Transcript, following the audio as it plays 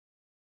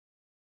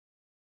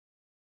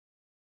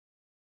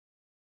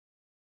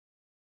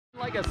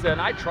Like I said,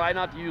 I try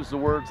not to use the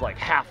words like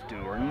have to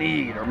or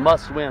need or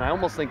must win. I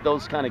almost think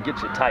those kind of get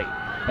you tight.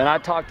 And I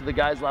talked to the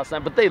guys last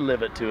night, but they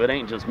live it too. It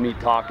ain't just me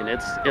talking.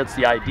 It's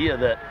the idea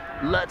that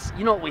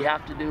you know what we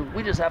have to do?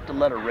 We just have to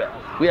let her rip.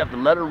 We have to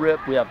let her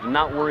rip. We have to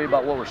not worry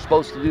about what we're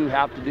supposed to do,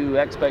 have to do,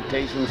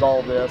 expectations,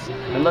 all this,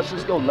 and let's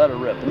just go let her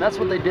rip. And that's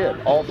what they did,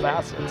 all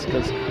facets,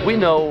 because we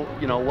know,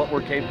 you know, what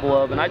we're capable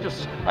of. And I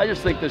just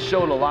think this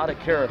showed a lot of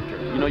character.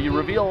 You know, you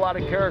reveal a lot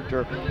of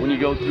character when you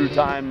go through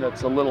time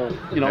that's a little,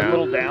 you know, a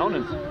little down,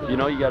 and you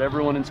know, you got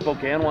everyone in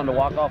Spokane wanting to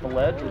walk off a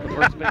ledge with the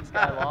first Big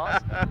Sky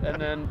loss,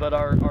 and then, but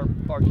our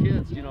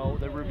kids, you know,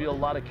 they reveal a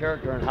lot of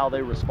character and how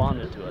they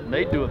responded to it, and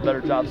they do a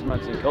better job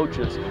sometimes than coaches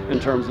in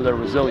terms of their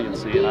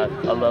resiliency, and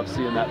I love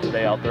seeing that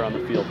today out there on the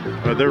field.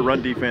 Their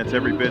run defense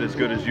every bit as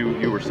good as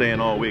you were saying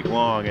all week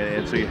long,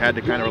 and so you had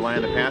to kind of rely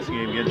on the passing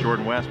game. Again,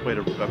 Jordan West played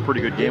a pretty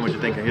good game. What did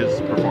you think of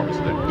his performance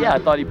today? Yeah, I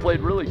thought he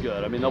played really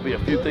good. I mean, there'll be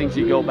a few things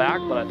you go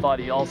back, but I thought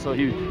he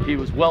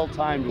was well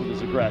timed with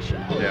his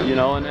aggression. Yeah. You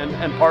know,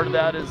 and part of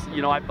that is,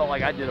 you know, I felt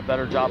like I did a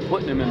better job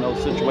putting him in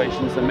those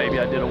situations than maybe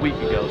I did a week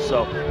ago.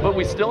 So, but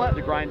we still had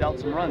to grind out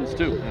some runs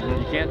too.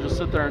 You can't just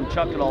sit there and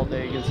chuck it all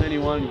day against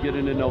anyone and get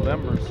into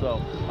November. So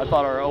I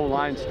thought our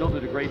O-line still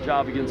did a great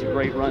job against a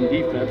great run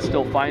defense,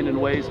 still finding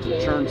ways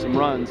to churn some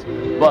runs.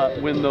 But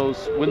when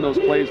those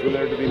plays were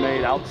there to be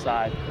made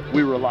outside,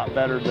 we were a lot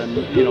better than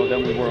we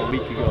were a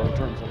week ago in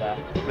terms of that.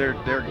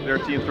 Their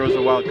team throws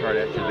a wild card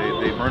at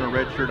you. They burn a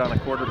red shirt on a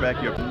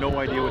quarterback. You have no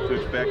idea what to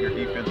expect. Your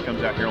defense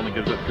comes out here, only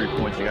gives up 3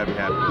 points. You got to be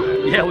happy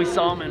with that. Yeah, we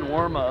saw him in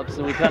warm-ups,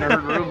 and we kind of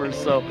heard rumors.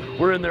 So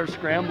we're in there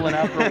scrambling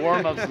after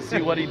warm-ups to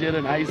see what he did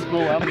in high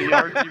school, how many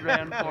yards he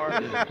ran for.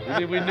 I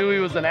mean, we knew he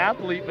was an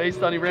athlete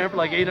based on he ran for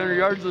like 800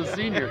 yards as a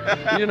senior.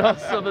 You know,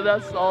 so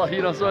that's all.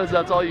 You know, so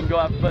that's all you can go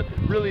after. But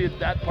really,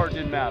 that part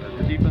didn't matter.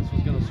 The defense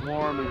was going to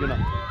swarm and going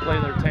to play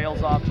their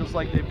tails off, just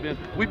like they've been.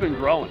 We've been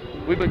growing.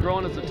 We've been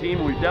growing as a team,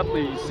 and we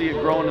definitely see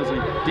it growing as a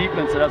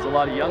defense that has a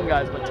lot of young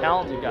guys, but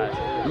talented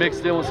guys,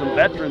 mixed in with some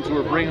veterans who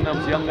are bringing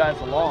those young guys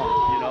along,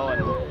 you know,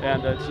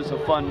 and it's just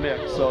a fun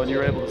mix, so, and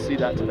you're able to see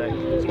that today.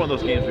 It's one of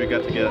those games where you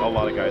got to get a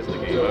lot of guys in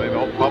the game. I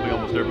mean, probably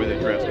almost everybody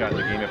that dressed got in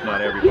the game, if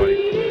not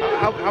everybody.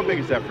 How big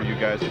is that for you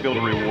guys, to be able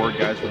to reward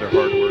guys for their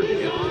hard work and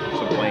get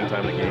some playing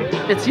time in the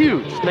game? It's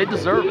huge. They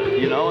deserve it,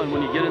 you know, and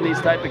when you get in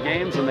these type of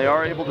games and they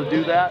are able to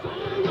do that,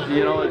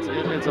 you know,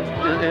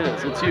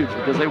 it's huge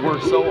because they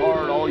work so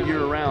hard all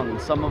year round,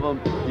 and some of them,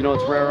 you know,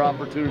 it's rare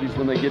opportunities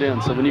when they get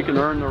in. So when you can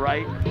earn the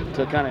right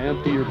to kind of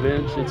empty your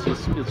bench, it's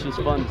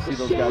just fun to see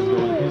those guys go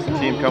in. The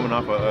team coming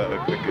off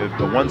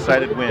a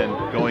one-sided win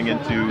going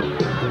into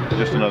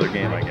just another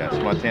game, I guess.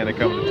 Montana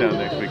coming to town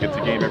next week. It's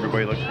a game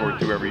everybody looks forward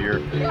to every year.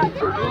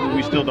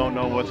 We still don't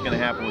know what's going to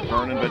happen with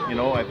Vernon, but you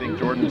know, I think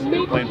Jordan's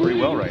playing pretty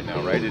well right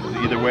now, right?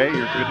 Either way,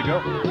 you're good to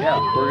go. Yeah,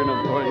 we're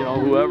gonna, you know,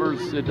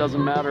 whoever's. It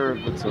doesn't matter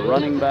if it's a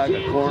running back,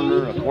 a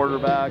corner, a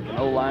quarterback, an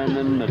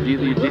O-lineman, a D,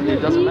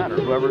 it doesn't matter.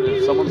 Whoever,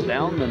 if someone's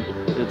down, then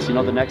it's, you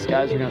know, the next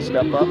guys are going to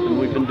step up, and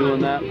we've been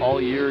doing that all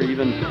year,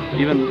 even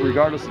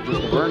regardless of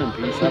just the Vernon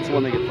piece. That's the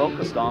one they get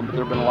focused on, but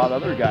there have been a lot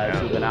of other guys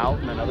who've been out,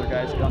 and then other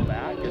guys come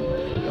back,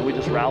 and we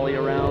just rally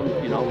around,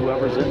 you know,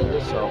 whoever's in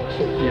there. So,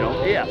 you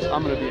know, yes,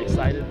 I'm going to be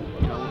excited,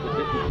 you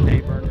know, the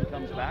day Vernon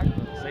comes back,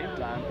 but at the same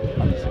time,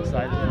 I'm just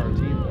excited for our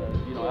team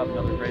to, you know, have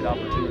another great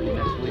opportunity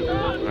next week.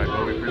 All right,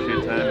 well, we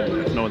appreciate the time,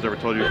 and if no one's ever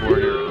told you before,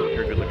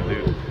 you're a good looking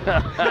dude.